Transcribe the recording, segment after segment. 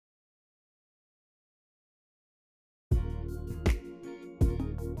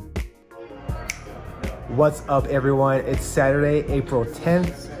What's up, everyone? It's Saturday, April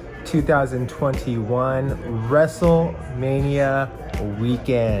 10th, 2021, Wrestlemania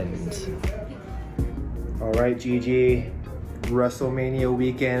weekend. All right, Gigi, Wrestlemania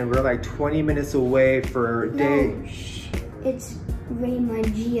weekend. We're like 20 minutes away for day. It's Ray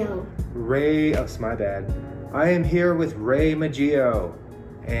Maggio. Ray, oh, it's my bad. I am here with Ray Maggio,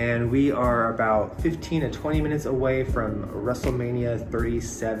 and we are about 15 to 20 minutes away from WrestleMania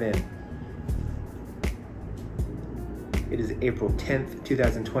 37. It is April 10th,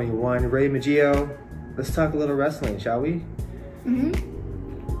 2021. Ray Maggio, let's talk a little wrestling, shall we?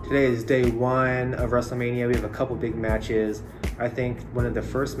 Today is day one of WrestleMania. We have a couple big matches. I think one of the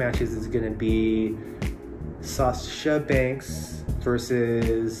first matches is gonna be Sasha Banks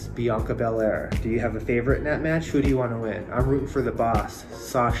versus Bianca Belair. Do you have a favorite in that match? Who do you want to win? I'm rooting for the boss,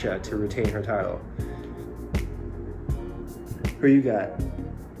 Sasha, to retain her title. Who you got?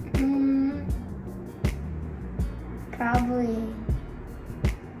 Probably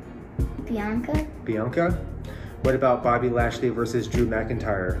Bianca. Bianca? What about Bobby Lashley versus Drew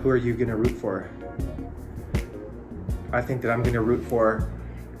McIntyre? Who are you gonna root for? I think that I'm gonna root for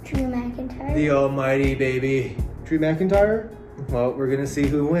Drew McIntyre. the almighty baby. Drew McIntyre? Well, we're gonna see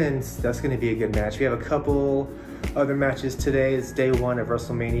who wins. That's gonna be a good match. We have a couple other matches today. It's day one of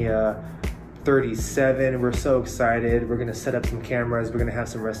WrestleMania 37. We're so excited. We're gonna set up some cameras. We're gonna have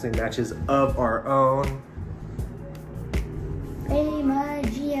some wrestling matches of our own. Ray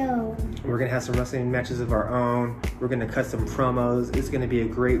Maggio. We're gonna have some wrestling matches of our own. We're gonna cut some promos. It's gonna be a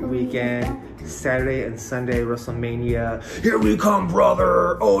great weekend. Saturday and Sunday, WrestleMania. Here we come,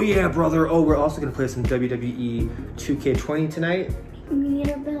 brother. Oh yeah, brother. Oh, we're also gonna play some WWE 2K20 tonight. We need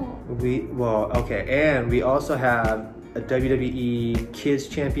a belt. And we also have a WWE Kids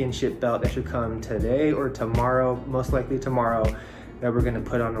Championship belt that should come today or tomorrow, most likely tomorrow, that we're gonna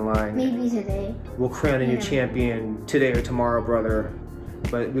put on the line. Maybe today. We'll crown a new champion today or tomorrow, brother.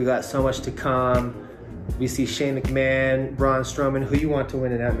 But we got so much to come. We see Shane McMahon, Braun Strowman. Who you want to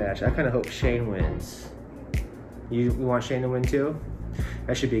win in that match? I kind of hope Shane wins. You want Shane to win too?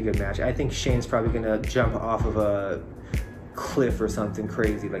 That should be a good match. I think Shane's probably gonna jump off of a cliff or something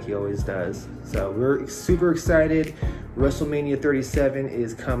crazy like he always does. So we're super excited. WrestleMania 37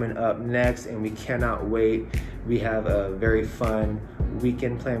 is coming up next and we cannot wait. We have a very fun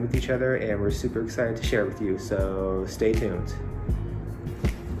weekend planned with each other and we're super excited to share with you. So stay tuned.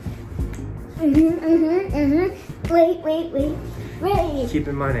 Wait. Ray. Keep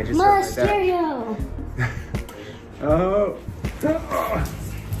in mind, I just heard Mysterio. Oh.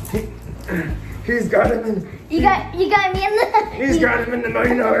 He's got him in. You got me in the. He's got him in the $1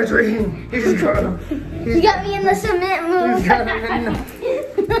 million dream. You got me in the cement move. He's got him in.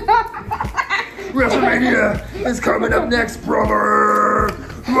 WrestleMania is coming up next, brother.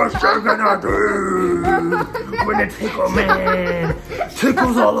 What you gonna do when the tickle man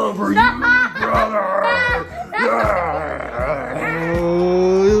tickles all over you, brother? Yeah.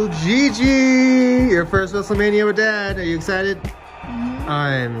 Oh, Gigi, your first WrestleMania with Dad. Are you excited?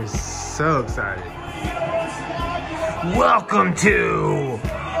 I'm so excited. Welcome to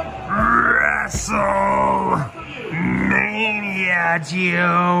WrestleMania,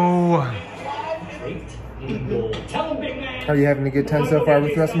 Gio. Are you having a good time so far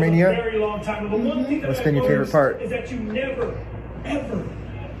with WrestleMania? What's been your favorite part? I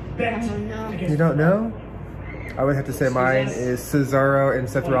don't know. You don't know? I would have to say mine is Cesaro and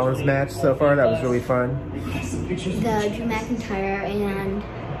Seth Rollins match so far. That was really fun. The Drew McIntyre and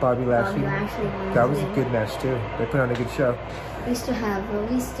Bobby Lashley. That was a good match too. They put on a good show. We still have at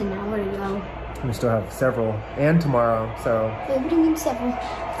least an hour to go. We still have several. And tomorrow, so. Wait, what do you mean several?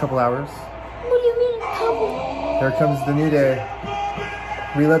 A couple hours. What do you mean a couple? There comes the New Day.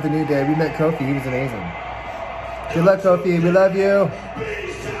 We love the New Day. We met Kofi. He was amazing. Good luck, Kofi. We love you.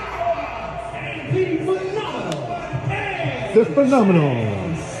 The phenomenal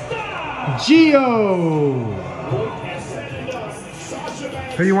Gio.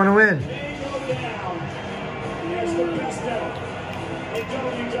 Who do you want to win?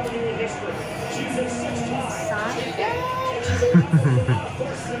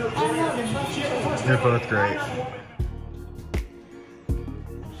 They're both great.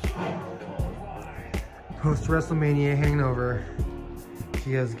 Post WrestleMania hangover.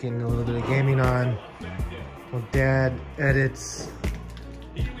 Gio's getting a little bit of gaming on. Well, Dad edits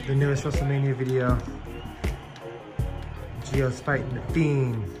the newest WrestleMania video. Gio's fighting the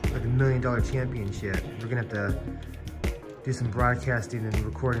Fiend for the $1 million championship. We're gonna have to do some broadcasting and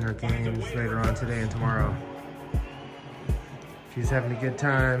recording our games later on today and tomorrow. She's having a good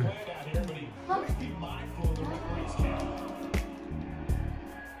time.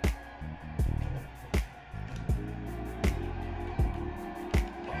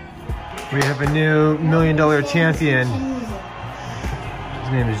 We have a new $1 million champion.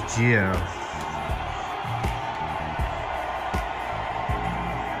 His name is Gio.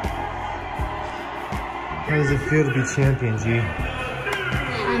 How does it feel to be champion, G?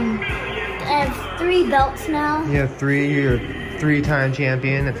 I have 3 belts now. You have 3. You're a 3-time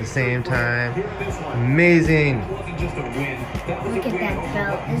champion at the same time. Amazing. Look at that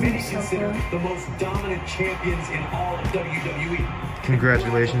belt. Isn't it so cool? The most dominant champions in all of WWE.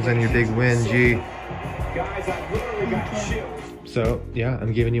 Congratulations on your big win, G. Guys, I literally got chills. So, yeah,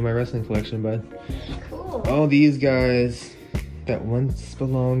 I'm giving you my wrestling collection, bud. Cool. All these guys that once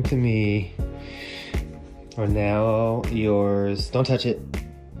belonged to me are now yours. Don't touch it.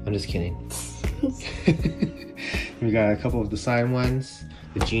 I'm just kidding. We got a couple of the signed ones.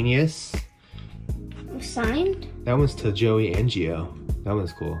 The Genius. Signed? That one's to Joey and Gio. That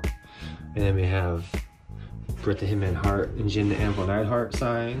one's cool. And then we have Bret the Hitman Hart and Jim the Anvil Neidhart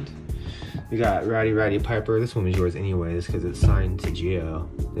signed. We got Roddy Piper. This one was yours anyways because it's signed to Gio.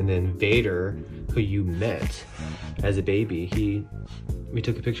 And then Vader, who you met as a baby. We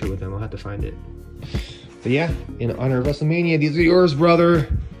took a picture with him. I'll have to find it. But yeah, in honor of WrestleMania, these are yours, brother.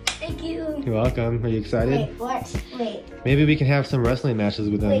 Thank you. You're welcome. Are you excited? Wait, what? Wait. Maybe we can have some wrestling matches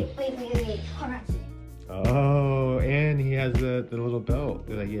with him. Wait. Hold on. Oh, and he has the little belt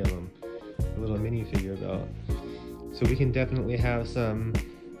that I gave him. The little minifigure belt. So we can definitely have some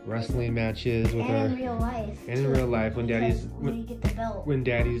wrestling matches with And in real life. And in real life when When you get the belt. when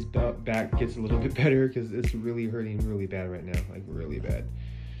Daddy's back gets a little bit better because it's really hurting really bad right now. Like really bad.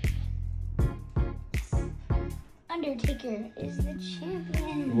 Undertaker is the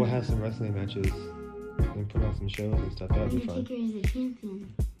champion. We'll have some wrestling matches and put on some shows and stuff. That would be fun. Undertaker is the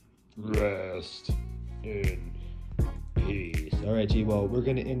champion. Rest in peace. Alright, G, well, we're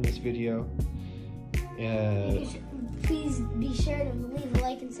going to end this video. Please be sure to leave a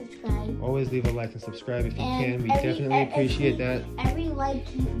like and subscribe. Always leave a like and subscribe if you And can. We definitely appreciate that. Every like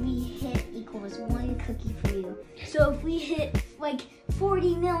we hit equals 1 cookie for you. So if we hit like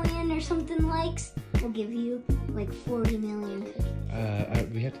 40 million or something likes, we'll give you like 40 million cookies.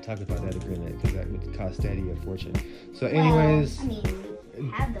 We have to talk about that agreement because that would cost Daddy a fortune. So anyways, Well, I mean, we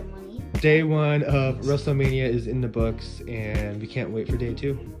have the money. day 1 of WrestleMania is in the books and we can't wait for day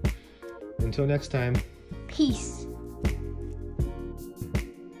 2. Until next time. Peace.